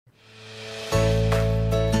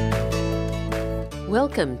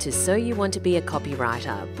Welcome to So You Want to Be a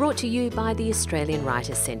Copywriter, brought to you by the Australian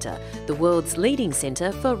Writers Centre, the world's leading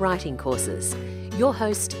centre for writing courses. Your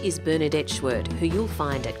host is Bernadette Schwert, who you'll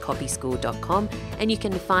find at copyschool.com, and you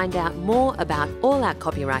can find out more about all our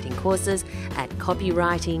copywriting courses at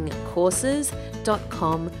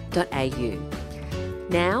copywritingcourses.com.au.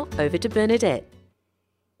 Now, over to Bernadette.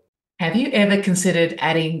 Have you ever considered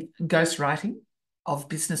adding ghostwriting of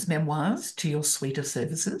business memoirs to your suite of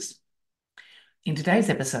services? In today's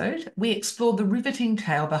episode, we explore the riveting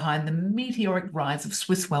tale behind the meteoric rise of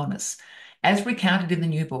Swisse Wellness, as recounted in the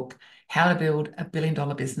new book, How to Build a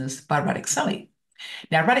Billion-Dollar Business by Radek Sali.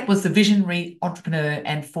 Now, Radek was the visionary entrepreneur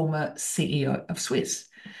and former CEO of Swisse.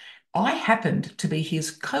 I happened to be his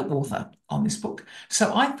co-author on this book,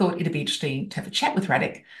 so I thought it'd be interesting to have a chat with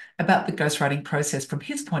Radek about the ghostwriting process from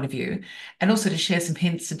his point of view, and also to share some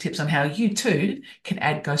hints and tips on how you too can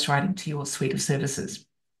add ghostwriting to your suite of services.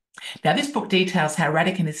 Now, this book details how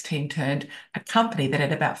Radek and his team turned a company that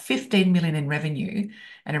had about 15 million in revenue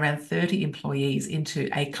and around 30 employees into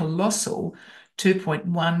a colossal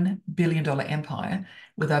 $2.1 billion empire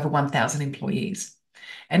with over 1,000 employees.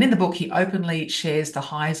 And in the book, he openly shares the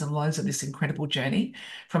highs and lows of this incredible journey,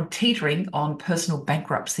 from teetering on personal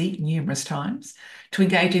bankruptcy numerous times to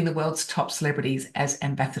engaging the world's top celebrities as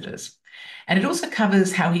ambassadors. And it also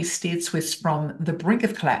covers how he steered Swisse from the brink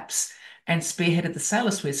of collapse and spearheaded the sale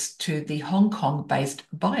of Swisse to the Hong Kong-based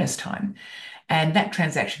buyer's time. And that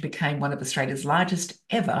transaction became one of Australia's largest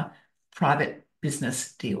ever private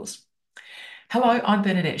business deals. Hello, I'm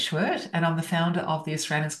Bernadette Schwert, and I'm the founder of the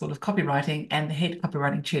Australian School of Copywriting and the head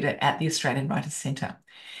copywriting tutor at the Australian Writers Centre.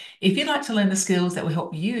 If you'd like to learn the skills that will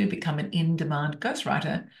help you become an in-demand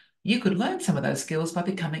ghostwriter, you could learn some of those skills by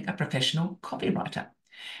becoming a professional copywriter.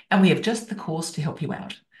 And we have just the course to help you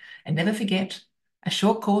out. And never forget, a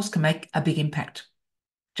short course can make a big impact.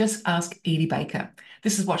 Just ask Edie Baker.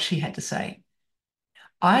 This is what she had to say.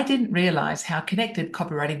 I didn't realise how connected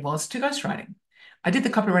copywriting was to ghostwriting. I did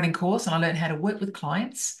the copywriting course and I learned how to work with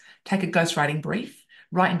clients, take a ghostwriting brief,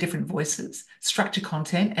 write in different voices, structure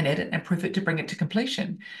content and edit and proof it to bring it to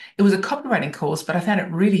completion. It was a copywriting course, but I found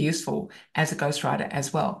it really useful as a ghostwriter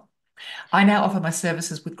as well. I now offer my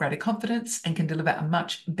services with greater confidence and can deliver a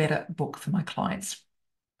much better book for my clients.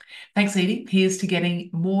 Thanks, Edie. Here's to getting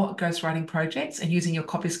more ghostwriting projects and using your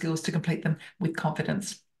copy skills to complete them with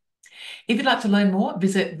confidence. If you'd like to learn more,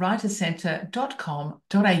 visit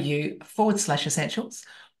writerscentre.com.au/essentials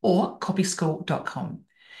or copyschool.com.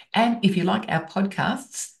 And if you like our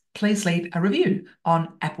podcasts, please leave a review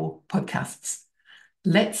on Apple Podcasts.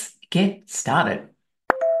 Let's get started.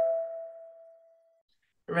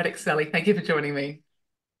 Radek Sali, thank you for joining me.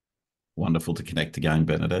 Wonderful to connect again,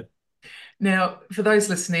 Bernadette. Now, for those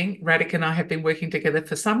listening, Radek and I have been working together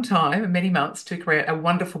for some time, many months, to create a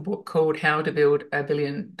wonderful book called How to Build a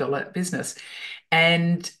Billion-Dollar Business.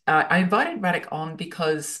 And I invited Radek on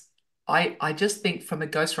because I just think from a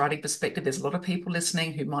ghostwriting perspective, there's a lot of people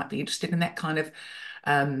listening who might be interested in that kind of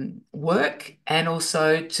work, and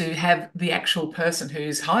also to have the actual person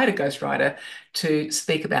who's hired a ghostwriter to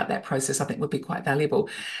speak about that process, I think would be quite valuable.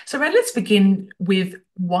 So, Radek, let's begin with,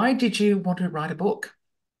 why did you want to write a book?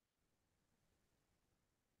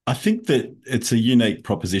 I think that it's a unique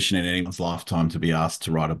proposition in anyone's lifetime to be asked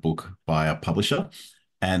to write a book by a publisher,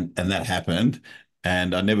 and that happened.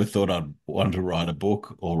 And I never thought I'd want to write a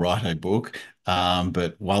book or write a book.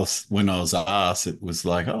 But when I was asked, it was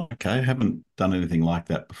like, oh, okay, I haven't done anything like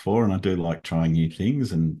that before. And I do like trying new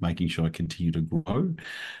things and making sure I continue to grow.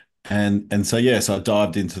 And so, yes, I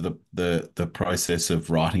dived into the process of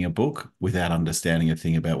writing a book without understanding a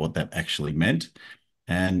thing about what that actually meant.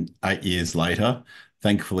 And 8 years later,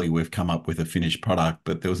 thankfully, we've come up with a finished product,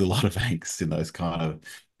 but there was a lot of angst in those kind of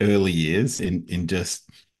early years in just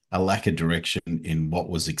a lack of direction in what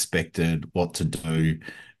was expected, what to do,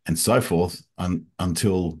 and so forth,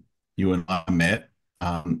 until you and I met,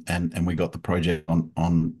 and we got the project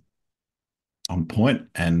on point,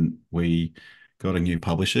 and we got a new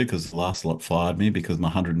publisher because the last lot fired me because my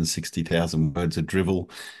 160,000 words of drivel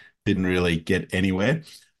didn't really get anywhere.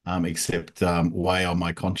 Except weigh on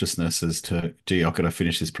my consciousness as to, gee, I've got to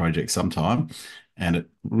finish this project sometime, and it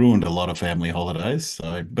ruined a lot of family holidays.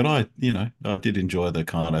 So, but I did enjoy the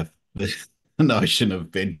kind of the notion of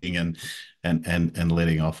venting and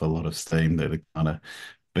letting off a lot of steam that had kind of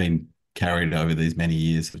been carried over these many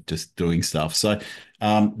years of just doing stuff. So,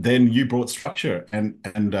 then you brought structure and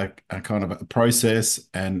a kind of a process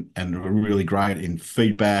and were really great in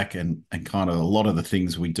feedback and kind of a lot of the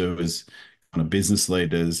things we do as kind of business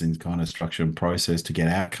leaders in kind of structure and process to get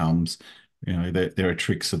outcomes. There are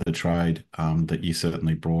tricks of the trade that you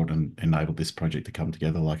certainly brought and enabled this project to come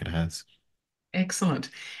together like it has. Excellent.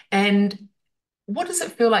 And what does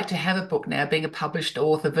it feel like to have a book now, being a published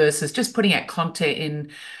author versus just putting out content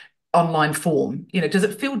in online form? Does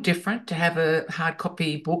it feel different to have a hard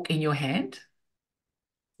copy book in your hand?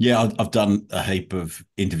 Yeah, I've done a heap of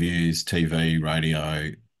interviews, TV,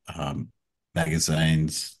 radio, um,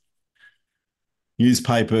 magazines,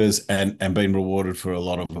 newspapers, and been rewarded for a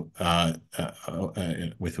lot of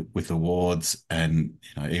with awards, and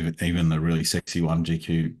even the really sexy one,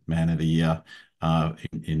 GQ Man of the Year,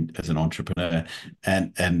 as an entrepreneur,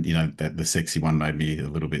 and that the sexy one made me a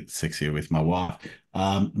little bit sexier with my wife.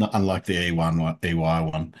 Not unlike the EY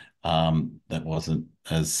one, that wasn't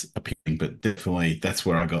as appealing, but definitely that's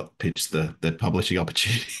where I got pitched the publishing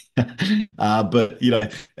opportunity. But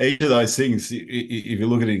each of those things, if you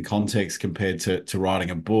look at it in context compared to writing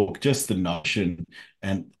a book, just the notion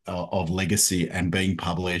and of legacy and being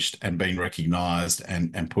published and being recognized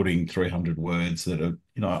and putting 300 words that are,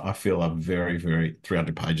 I feel are very, very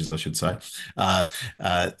 300 pages, I should say,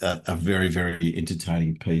 a very, very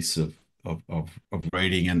entertaining piece of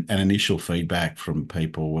reading and initial feedback from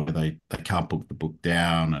people where they can't put the book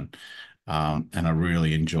down and are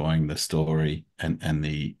really enjoying the story and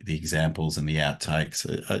the examples and the outtakes.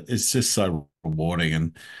 It's just so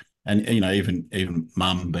rewarding, and even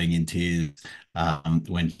Mum being in tears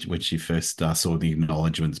when she first saw the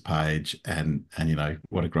acknowledgements page, and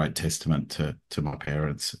what a great testament to my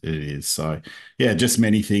parents it is. So yeah, just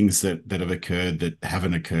many things that have occurred that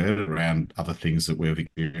haven't occurred around other things that we've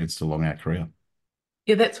experienced along our career.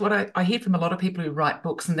 Yeah, that's what I hear from a lot of people who write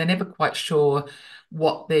books, and they're never quite sure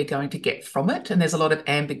what they're going to get from it. And there's a lot of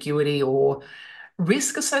ambiguity or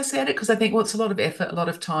risk associated because I think, well, it's a lot of effort, a lot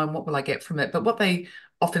of time. What will I get from it? But what they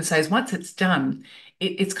often say is once it's done,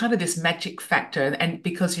 it's kind of this magic factor. And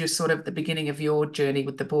because you're sort of at the beginning of your journey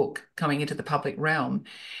with the book coming into the public realm,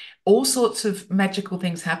 all sorts of magical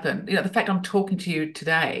things happen. The fact I'm talking to you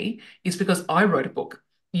today is because I wrote a book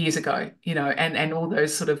years ago, and all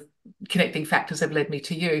those sort of connecting factors have led me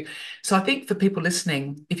to you. So I think for people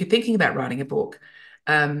listening, if you're thinking about writing a book,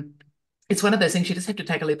 um, it's one of those things you just have to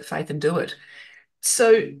take a leap of faith and do it.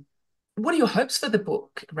 So, what are your hopes for the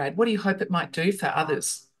book, Rad? What do you hope it might do for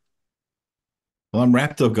others? Well, I'm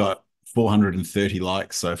wrapped. I've got 430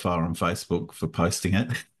 likes so far on Facebook for posting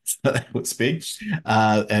it. So that was big.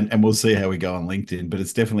 And we'll see how we go on LinkedIn, but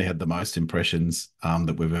it's definitely had the most impressions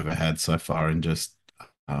that we've ever had so far in just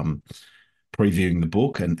previewing the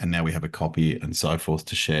book, and now we have a copy and so forth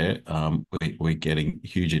to share. We're getting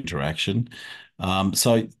huge interaction.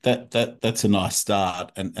 So that's a nice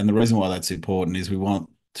start. And the reason why that's important is we want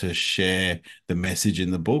to share the message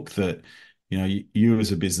in the book that you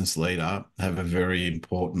as a business leader have a very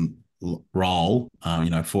important role.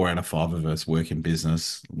 4 out of 5 of us work in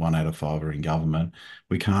business, 1 out of 5 are in government.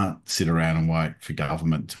 We can't sit around and wait for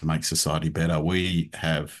government to make society better. We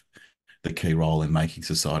have the key role in making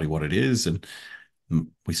society what it is, and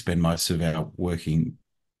we spend most of our working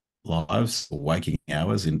lives or waking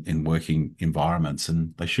hours in working environments,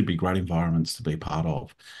 and they should be great environments to be part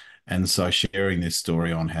of. And so sharing this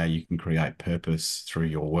story on how you can create purpose through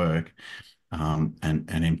your work, and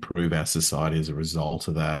improve our society as a result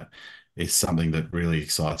of that, is something that really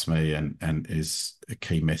excites me, and is a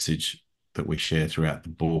key message that we share throughout the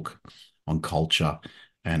book on culture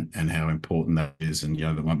and how important that is. And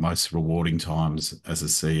the most rewarding times as a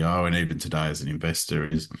CEO and even today as an investor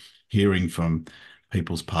is hearing from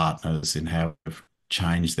people's partners in how they've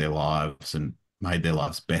changed their lives and made their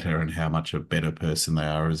lives better, and how much a better person they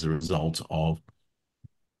are as a result of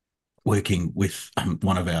working with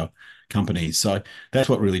one of our companies. So that's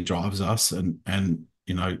what really drives us. And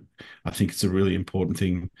I think it's a really important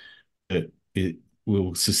thing that it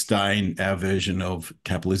will sustain our version of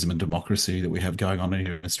capitalism and democracy that we have going on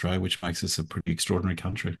here in Australia, which makes us a pretty extraordinary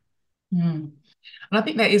country. Mm. And I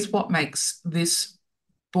think that is what makes this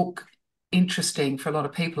book interesting for a lot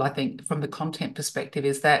of people, I think, from the content perspective,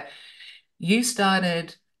 is that you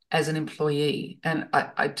started as an employee. And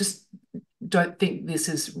I just don't think this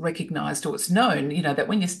is recognised or it's known, that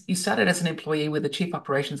when you started as an employee with a chief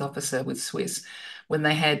operations officer with Swisse, when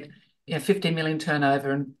they had 15 million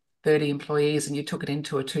turnover and 30 employees, and you took it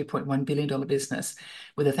into a $2.1 billion business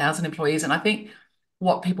with 1,000 employees. And I think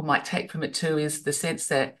what people might take from it too is the sense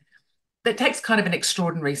that takes kind of an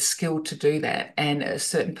extraordinary skill to do that, and a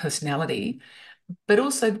certain personality, but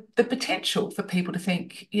also the potential for people to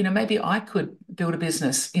think, maybe I could build a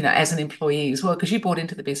business, as an employee as well, because you bought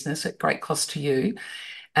into the business at great cost to you,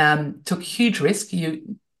 took huge risk.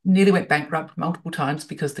 You nearly went bankrupt multiple times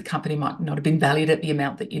because the company might not have been valued at the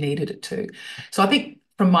amount that you needed it to. So I think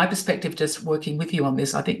from my perspective, just working with you on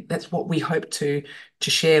this, I think that's what we hope to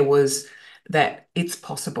share was that it's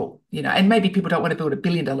possible, and maybe people don't want to build $1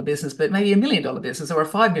 billion business, but maybe $1 million business or a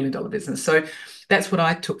 $5 million business. So that's what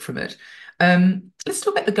I took from it. Let's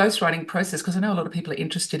talk about the ghostwriting process, because I know a lot of people are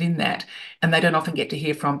interested in that, and they don't often get to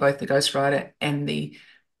hear from both the ghostwriter and the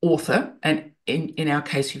author. And in our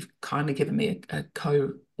case, you've kindly given me a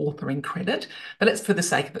co-authoring credit, but let's, for the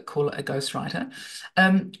sake of it, call it a ghostwriter.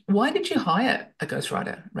 Why did you hire a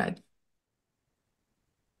ghostwriter, Rad?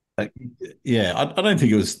 Uh, yeah, I don't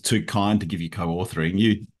think it was too kind to give you co-authoring.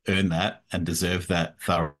 You earned that and deserve that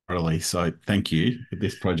thoroughly. So thank you.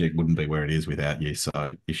 This project wouldn't be where it is without you.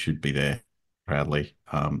 So you should be there proudly,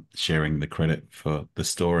 sharing the credit for the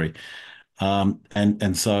story.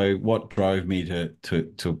 And so what drove me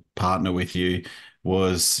to partner with you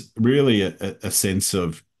was really a sense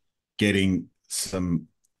of getting some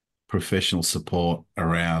professional support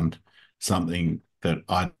around something that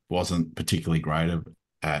I wasn't particularly great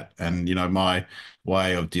at. And, my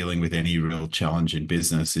way of dealing with any real challenge in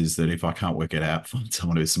business is that if I can't work it out, find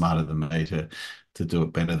someone who's smarter than me to do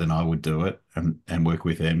it better than I would do it, and work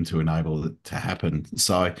with them to enable it to happen.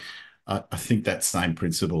 So I think that same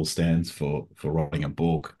principle stands for writing a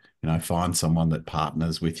book. Find someone that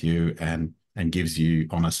partners with you and gives you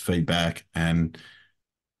honest feedback and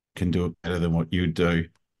can do it better than what you do.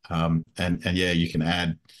 And yeah, you can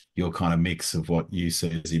add your kind of mix of what you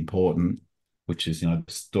see as important, which is,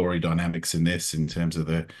 story dynamics in this, in terms of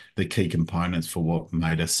the key components for what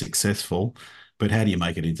made us successful. But how do you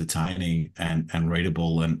make it entertaining and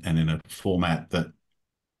readable and in a format that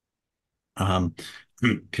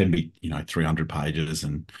can be, 300 pages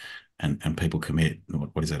and people commit,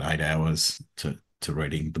 what is it, 8 hours to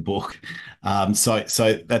reading the book. So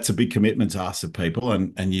that's a big commitment to ask of people,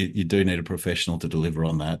 and you do need a professional to deliver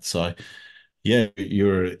on that. So yeah,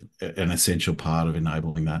 you're an essential part of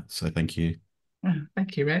enabling that. So thank you. Oh,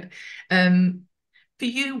 thank you, Rad. For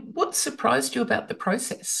you, what surprised you about the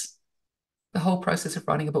process, the whole process of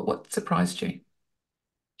writing a book? What surprised you?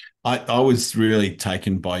 I was really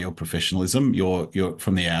taken by your professionalism. Your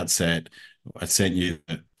from the outset, I sent you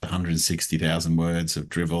 160,000 words of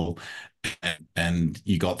drivel, and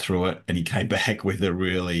you got through it, and you came back with a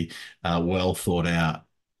really well thought out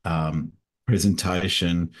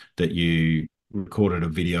presentation that you recorded a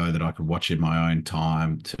video that I could watch in my own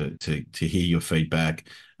time to hear your feedback.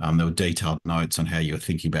 There were detailed notes on how you were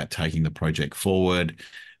thinking about taking the project forward.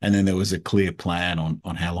 And then there was a clear plan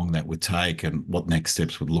on how long that would take and what next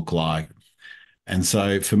steps would look like. And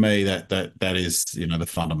so for me, that is, the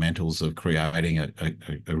fundamentals of creating a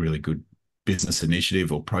really good business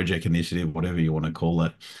initiative or project initiative, whatever you want to call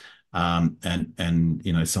it. And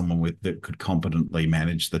someone that could competently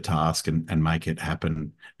manage the task and make it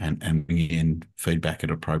happen and bring in feedback at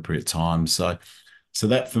appropriate times. So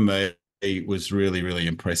that for me was really, really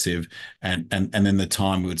impressive. And then the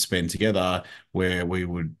time we would spend together, where we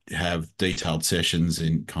would have detailed sessions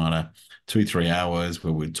in kind of 2-3 hours,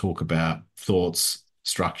 where we'd talk about thoughts,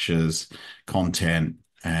 structures, content,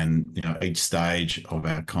 and each stage of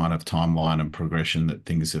our kind of timeline and progression that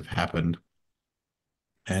things have happened.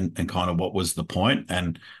 And kind of what was the point,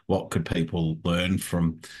 and what could people learn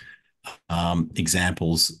from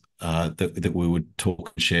examples that we would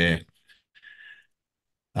talk and share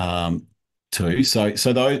too. So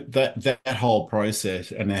that whole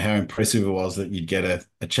process, and how impressive it was that you'd get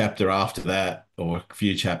a chapter after that, or a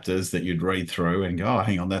few chapters that you'd read through and go, oh,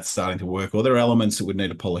 hang on, that's starting to work. Or there are elements that would need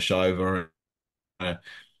to polish over,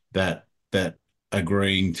 that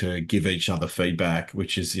agreeing to give each other feedback,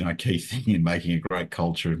 which is, a key thing in making a great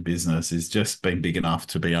culture in business, is just being big enough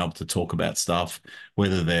to be able to talk about stuff,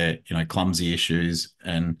 whether they're, clumsy issues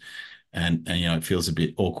and it feels a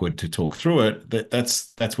bit awkward to talk through it.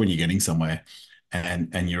 That's when you're getting somewhere,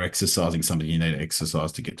 and you're exercising something you need to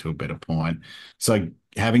exercise to get to a better point. So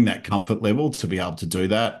having that comfort level to be able to do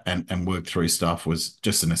that and work through stuff was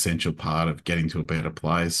just an essential part of getting to a better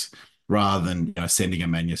place, rather than sending a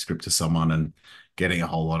manuscript to someone and getting a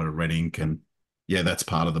whole lot of red ink. And yeah, that's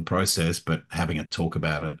part of the process, but having a talk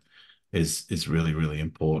about it is really, really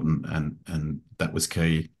important, and that was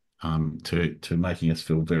key to making us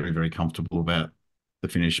feel very, very comfortable about the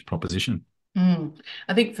finished proposition.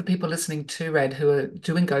 I think for people listening to Rad who are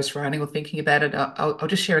doing ghostwriting or thinking about it, I'll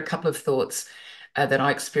just share a couple of thoughts that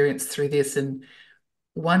I experienced through this. And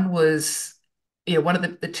one was, one of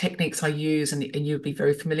the techniques I use, and you'd be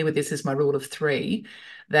very familiar with this, is my rule of three,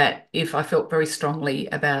 that if I felt very strongly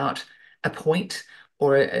about a point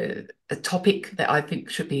or a topic that I think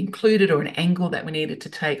should be included, or an angle that we needed to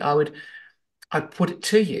take, I'd put it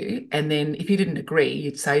to you, and then if you didn't agree,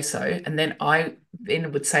 you'd say so. And then I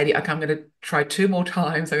would say to you, okay, I'm going to try 2 more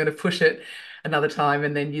times. I'm going to push it. another time,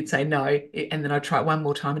 and then you'd say no, and then I'd try it one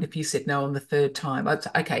more time, and if you said no on the third time, I'd say,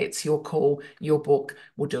 okay, it's your call, your book,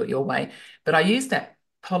 we'll do it your way. But I use that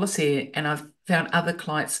policy, and I've found other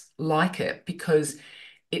clients like it because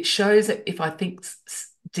it shows that if I think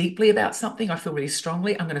deeply about something, I feel really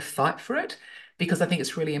strongly, I'm going to fight for it because I think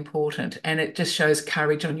it's really important. And it just shows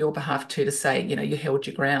courage on your behalf too to say, you know, you held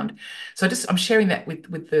your ground. So I'm sharing that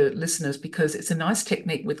with the listeners because it's a nice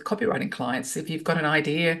technique with copywriting clients. If you've got an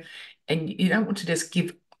idea and you don't want to just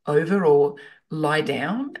give over or lie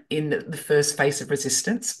down in the first phase of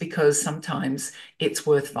resistance, because sometimes it's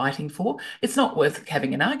worth fighting for. It's not worth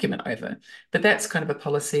having an argument over, but that's kind of a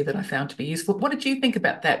policy that I found to be useful. What did you think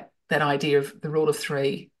about that idea of the rule of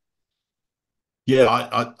three? Yeah,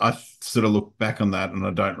 I sort of look back on that, and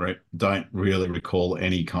I don't really recall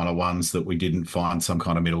any kind of ones that we didn't find some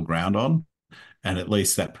kind of middle ground on. And at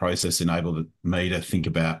least that process enabled me to think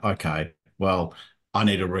about, okay, well, I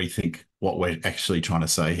need to rethink what we're actually trying to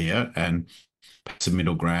say here, and perhaps a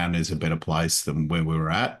middle ground is a better place than where we were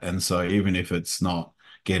at. And so even if it's not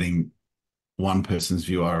getting one person's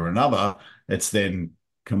view over another, it's then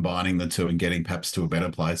combining the two and getting perhaps to a better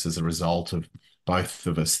place as a result of both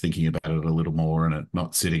of us thinking about it a little more and it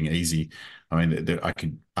not sitting easy. I mean,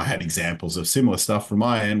 I had examples of similar stuff from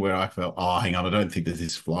my end where I felt, oh, hang on, I don't think this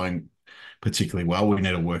is flowing particularly well. We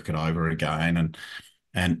need to work it over again,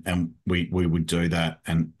 and we would do that,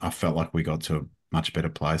 and I felt like we got to a much better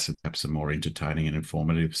place, and perhaps a more entertaining and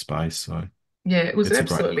informative space. So Yeah, it was it's a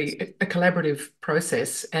great. absolutely a collaborative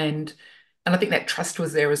process, and I think that trust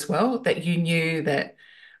was there as well, that you knew that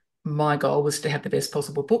my goal was to have the best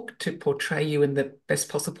possible book, to portray you in the best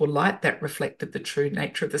possible light that reflected the true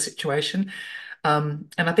nature of the situation.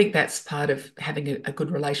 And I think that's part of having a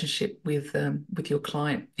good relationship with your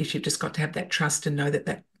client, is you've just got to have that trust and know that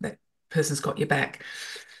that person's got your back.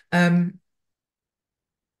 Um,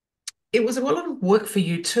 it was a lot of work for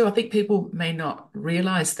you too. I think people may not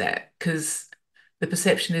realize that because the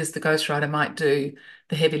perception is the ghostwriter might do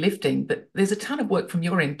the heavy lifting, but there's a ton of work from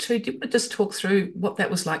your end too. Do you want to just talk through what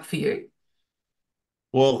that was like for you?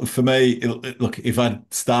 Well, for me, look, if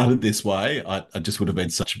I'd started this way, I just would have been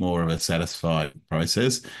such more of a satisfied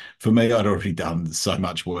process. For me, I'd already done so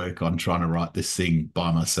much work on trying to write this thing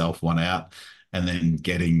by myself, one out, and then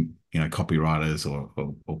getting, copywriters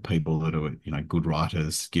or people that are, good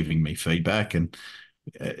writers giving me feedback. And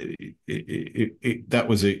that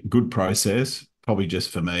was a good process, probably just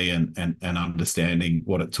for me and understanding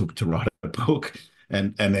what it took to write a book.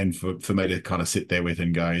 And then for me to kind of sit there with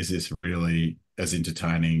and go, is this really as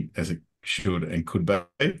entertaining as it should and could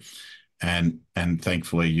be? And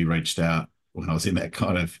thankfully you reached out when I was in that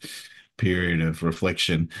kind of period of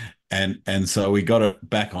reflection. And so we got it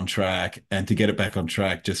back on track. And to get it back on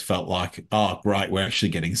track just felt like, oh, great, we're actually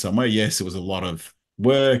getting somewhere. Yes, it was a lot of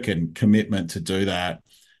work and commitment to do that,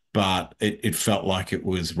 but it felt like it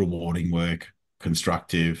was rewarding work,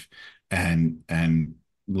 constructive, and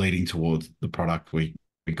leading towards the product we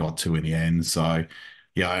got to in the end. So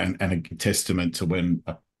yeah, and a testament to when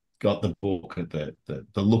I got the book, the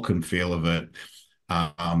look and feel of it,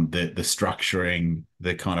 the structuring,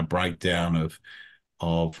 the kind of breakdown of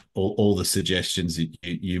all the suggestions that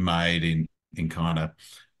you made in kind of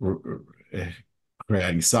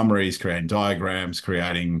creating summaries, creating diagrams,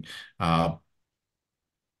 creating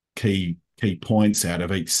key points out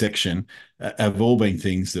of each section, have all been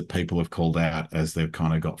things that people have called out as they've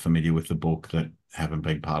kind of got familiar with the book that haven't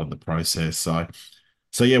been part of the process. So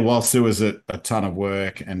yeah, whilst there was a ton of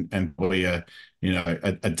work and probably a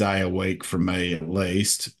day a week from me at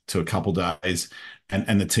least to a couple of days,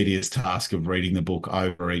 and the tedious task of reading the book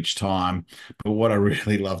over each time. But what I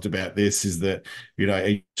really loved about this is that,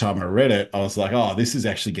 each time I read it, I was like, oh, this is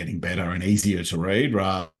actually getting better and easier to read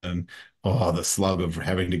rather than, oh, the slug of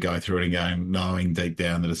having to go through it again, knowing deep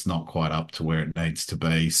down that it's not quite up to where it needs to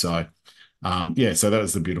be. So, yeah, so that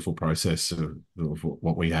was the beautiful process of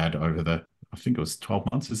what we had over I think it was 12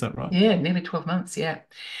 months. Is that right? Yeah, nearly 12 months. Yeah.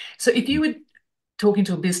 So if you were talking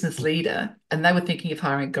to a business leader and they were thinking of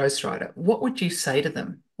hiring a ghostwriter, what would you say to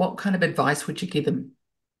them? What kind of advice would you give them?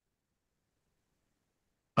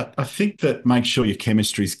 I think that make sure your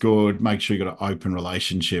chemistry is good, make sure you've got an open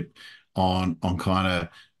relationship on kind of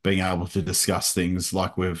being able to discuss things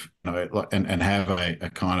like and have a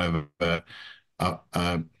kind of a,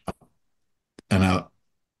 a,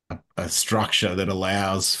 a structure that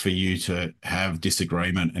allows for you to have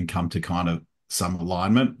disagreement and come to kind of some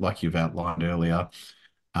alignment, like you've outlined earlier.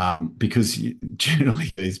 Because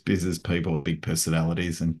generally these business people are big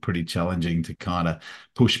personalities and pretty challenging to kind of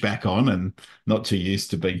push back on and not too used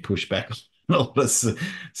to being pushed back a lot of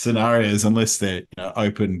scenarios unless they're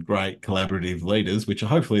open, great collaborative leaders, which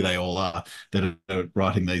hopefully they all are that are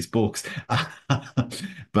writing these books.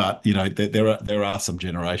 But there are some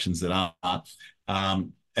generations that aren't.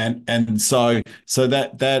 And so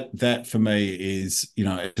that for me is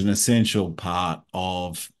it's an essential part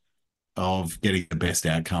of getting the best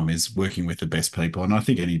outcome is working with the best people. And I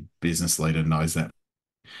think any business leader knows that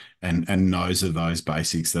and knows of those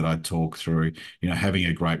basics that I talk through, having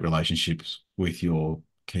a great relationship with your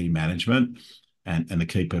key management and the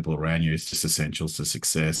key people around you is just essential to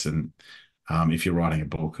success. And if you're writing a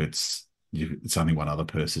book, it's only one other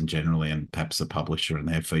person generally, and perhaps a publisher and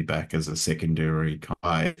their feedback as a secondary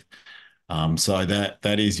kind. So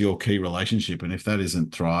that is your key relationship. And if that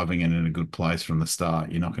isn't thriving and in a good place from the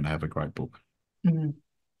start, you're not going to have a great book. Mm.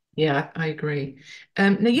 Yeah, I agree.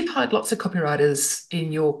 Now, you've hired lots of copywriters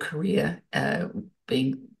in your career,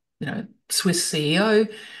 being, Swiss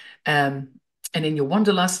CEO, and in your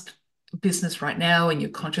Wanderlust business right now, and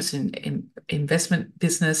your conscious in investment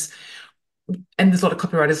business. And there's a lot of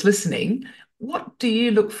copywriters listening. What do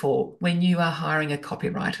you look for when you are hiring a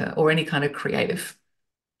copywriter or any kind of creative?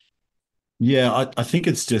 Yeah, I think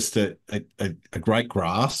it's just a great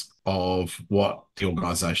grasp of what the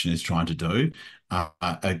organisation is trying to do,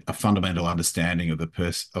 a fundamental understanding of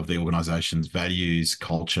the organisation's values,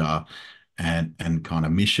 culture, and kind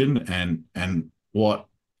of mission, and what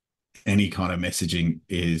any kind of messaging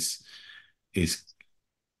is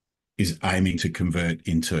aiming to convert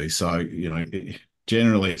into. So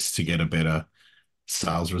generally it's to get a better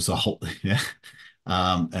sales result, yeah,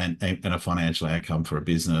 and a financial outcome for a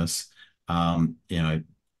business. Um, you know,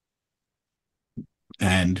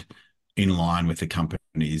 and in line with the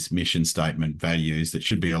company's mission statement values that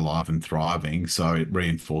should be alive and thriving. So it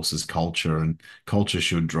reinforces culture, and culture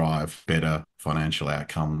should drive better financial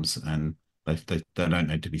outcomes, and they don't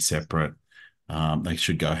need to be separate. They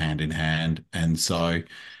should go hand in hand. And so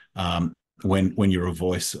um, when you're a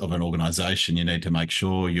voice of an organization, you need to make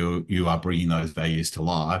sure you are bringing those values to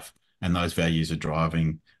life, and those values are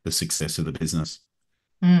driving the success of the business.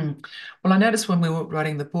 Mm. Well, I noticed when we were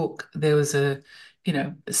writing the book, there was a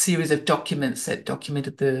series of documents that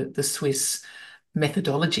documented the Swiss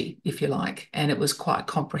methodology, if you like, and it was quite a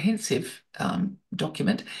comprehensive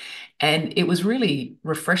document. And it was really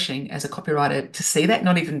refreshing as a copywriter to see that,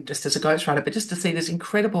 not even just as a ghostwriter, but just to see this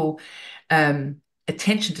incredible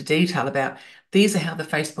attention to detail about these are how the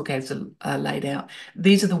Facebook ads are laid out.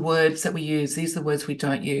 These are the words that we use. These are the words we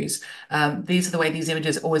don't use. These are the way these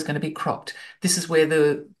images are always going to be cropped. This is where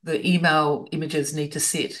the email images need to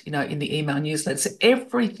sit, in the email newsletter. So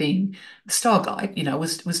everything, the style guide,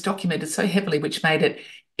 was documented so heavily, which made it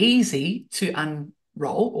easy to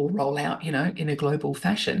unroll or roll out, in a global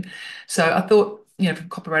fashion. So I thought, from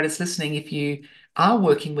copywriters listening, if you are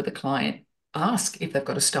working with a client, ask if they've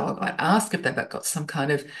got a style guide, ask if they've got some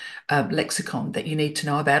kind of lexicon that you need to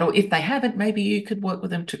know about, or if they haven't, maybe you could work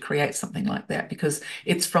with them to create something like that, because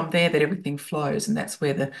it's from there that everything flows, and that's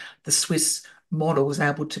where the Swiss model is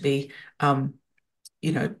able to be,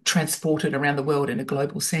 transported around the world in a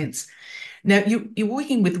global sense. Now, you're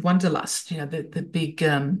working with Wanderlust, the big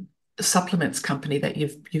supplements company that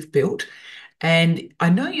you've built. And I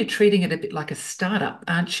know you're treating it a bit like a startup,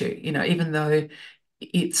 aren't you? Even though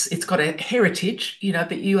it's got a heritage,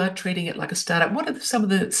 but you are treating it like a startup. What are some of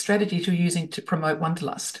the strategies you're using to promote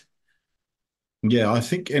Wanderlust? Yeah, I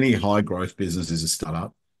think any high growth business is a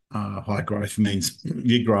startup. High growth means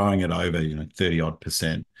you're growing at over 30 odd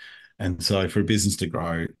percent. And so for a business to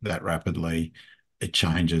grow that rapidly, it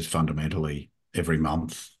changes fundamentally every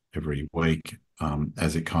month, every week,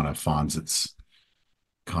 as it kind of finds its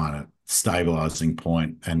kind of stabilizing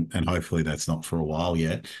point, and hopefully that's not for a while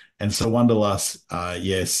yet. And so Wanderlust,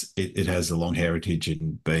 yes, it has a long heritage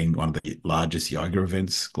in being one of the largest yoga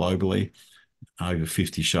events globally, over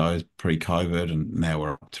 50 shows pre-COVID, and now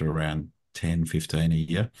we're up to around 10, 15 a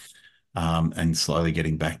year, and slowly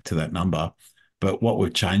getting back to that number. But what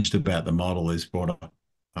we've changed about the model is brought up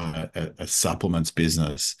a supplements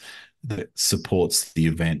business that supports the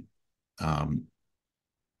event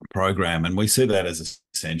program. And we see that as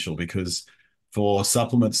essential because for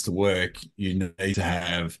supplements to work, you need to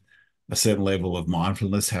have a certain level of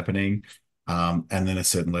mindfulness happening, and then a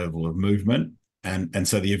certain level of movement. And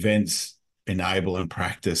so the events enable and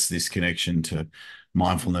practice this connection to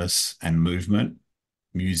mindfulness and movement,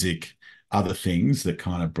 music, other things that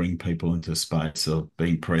kind of bring people into a space of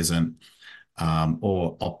being present,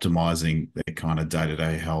 or optimizing their kind of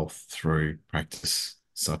day-to-day health through practice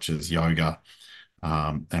such as yoga,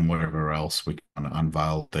 and wherever else we kind of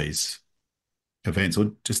unveil these events,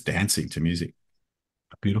 or just dancing to music,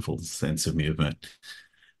 a beautiful sense of movement.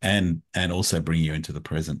 and also bring you into the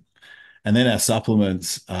present. And then our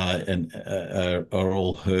supplements are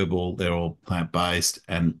all herbal. They're all plant-based,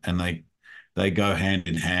 and they go hand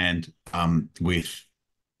in hand with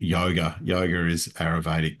yoga. Yoga is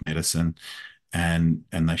Ayurvedic medicine, and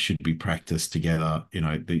they should be practiced together. You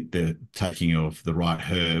know, the taking of the right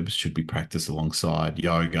herbs should be practiced alongside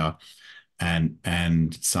yoga,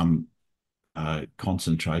 and some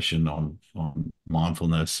concentration on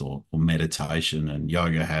mindfulness or meditation. And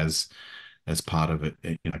yoga has, as part of it,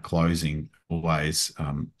 you know, closing, always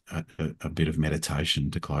a bit of meditation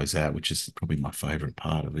to close out, which is probably my favorite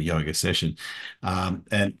part of a yoga session.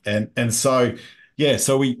 And so, yeah,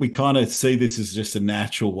 so we kind of see this as just a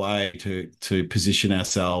natural way to position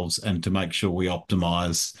ourselves and to make sure we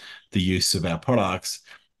optimize the use of our products.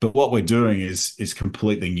 But what we're doing is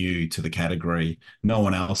completely new to the category. No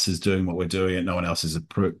one else is doing what we're doing, and no one else is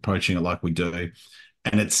approaching it like we do.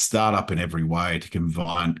 And it's startup in every way to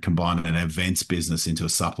combine an events business into a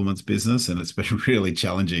supplements business. And it's been really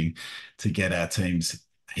challenging to get our team's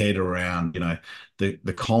head around, you know,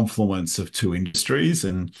 the confluence of two industries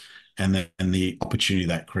and the opportunity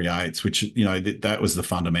that creates, which, you know, that was the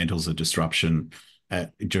fundamentals of disruption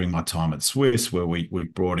during my time at Swisse, where we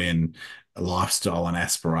brought in a lifestyle and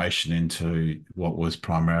aspiration into what was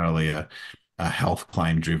primarily a health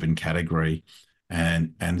claim driven category.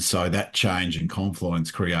 And so that change and confluence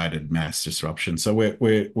created mass disruption. So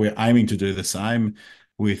we're aiming to do the same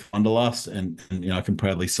with Wanderlust, and you know, I can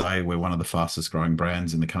proudly say we're one of the fastest growing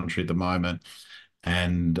brands in the country at the moment,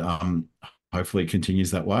 and hopefully it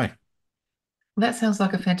continues that way. Well, that sounds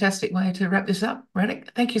like a fantastic way to wrap this up,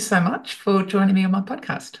 Radek. Thank you so much for joining me on my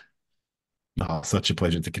podcast. Oh, such a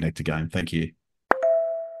pleasure to connect again. Thank you.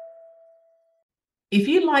 If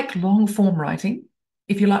you like long form writing,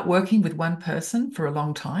 if you like working with one person for a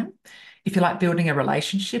long time, if you like building a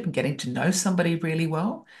relationship and getting to know somebody really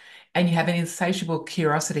well, and you have an insatiable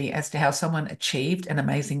curiosity as to how someone achieved an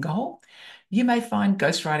amazing goal, you may find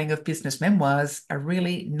ghostwriting of business memoirs a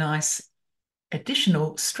really nice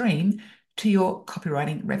additional stream to your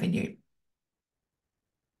copywriting revenue.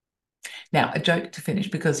 Now, a joke to finish,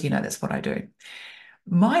 because you know that's what I do.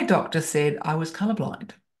 My doctor said I was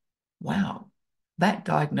colorblind. Wow, that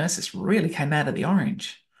diagnosis really came out of the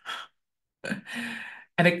orange.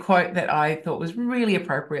 And a quote that I thought was really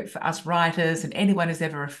appropriate for us writers and anyone who's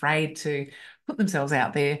ever afraid to put themselves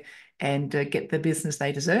out there and get the business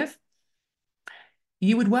they deserve.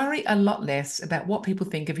 You would worry a lot less about what people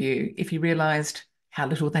think of you if you realised how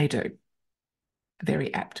little they do.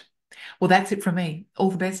 Very apt. Well, that's it from me.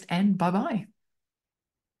 All the best and bye-bye.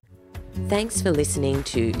 Thanks for listening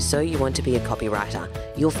to So You Want to Be a Copywriter.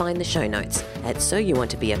 You'll find the show notes at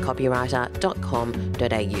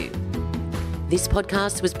soyouwanttobeacopywriter.com.au. This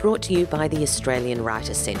podcast was brought to you by the Australian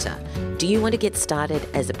Writers Centre. Do you want to get started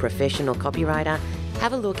as a professional copywriter?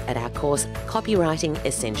 Have a look at our course, Copywriting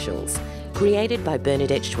Essentials. Created by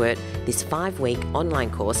Bernadette Schwert, this 5-week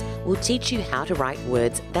online course will teach you how to write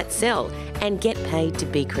words that sell and get paid to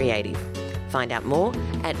be creative. Find out more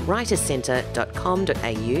at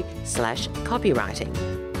writerscentre.com.au/copywriting.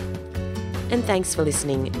 And thanks for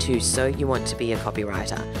listening to So You Want to Be a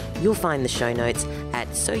Copywriter. You'll find the show notes at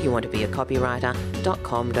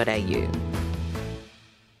soyouwanttobeacopywriter.com.au.